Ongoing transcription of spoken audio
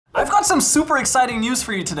I've got some super exciting news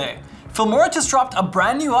for you today. Filmora just dropped a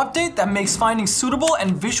brand new update that makes finding suitable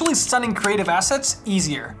and visually stunning creative assets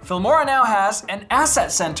easier. Filmora now has an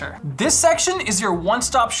asset center. This section is your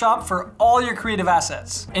one-stop shop for all your creative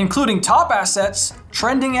assets, including top assets,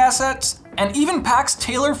 trending assets, and even packs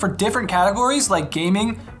tailored for different categories like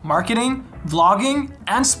gaming, marketing, vlogging,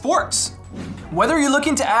 and sports. Whether you're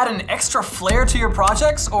looking to add an extra flair to your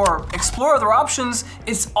projects or explore other options,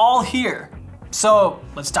 it's all here. So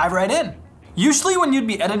let's dive right in. Usually when you'd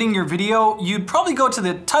be editing your video, you'd probably go to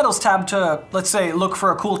the titles tab to, let's say, look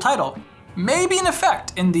for a cool title. Maybe an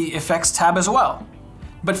effect in the effects tab as well.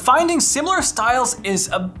 But finding similar styles is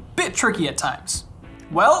a bit tricky at times.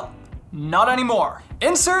 Well, not anymore.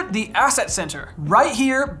 Insert the Asset Center right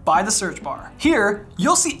here by the search bar. Here,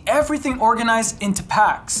 you'll see everything organized into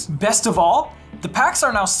packs. Best of all, the packs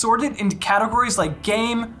are now sorted into categories like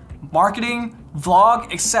game, marketing,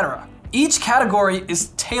 vlog, etc. Each category is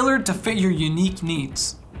tailored to fit your unique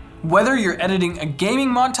needs. Whether you're editing a gaming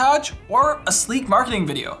montage or a sleek marketing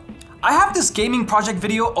video. I have this gaming project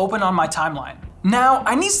video open on my timeline. Now,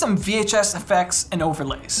 I need some VHS effects and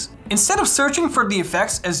overlays. Instead of searching for the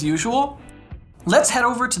effects as usual, let's head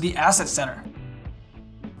over to the Asset Center.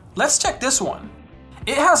 Let's check this one.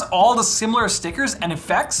 It has all the similar stickers and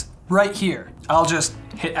effects right here. I'll just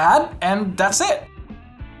hit add and that's it.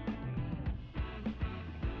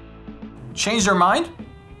 Change your mind?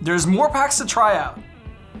 There's more packs to try out.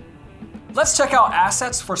 Let's check out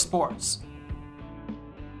assets for sports.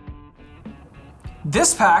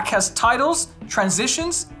 This pack has titles,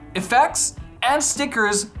 transitions, effects, and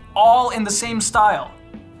stickers all in the same style.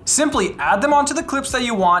 Simply add them onto the clips that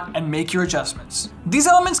you want and make your adjustments. These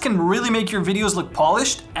elements can really make your videos look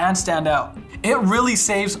polished and stand out. It really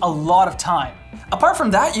saves a lot of time. Apart from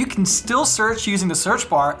that, you can still search using the search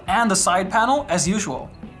bar and the side panel as usual.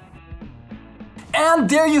 And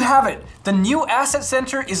there you have it! The new Asset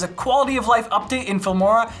Center is a quality of life update in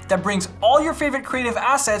Filmora that brings all your favorite creative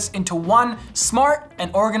assets into one smart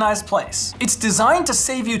and organized place. It's designed to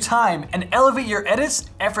save you time and elevate your edits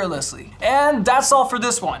effortlessly. And that's all for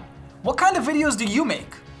this one. What kind of videos do you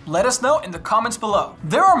make? Let us know in the comments below.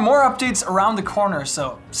 There are more updates around the corner,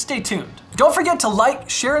 so stay tuned. Don't forget to like,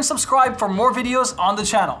 share, and subscribe for more videos on the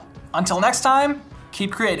channel. Until next time,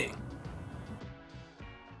 keep creating.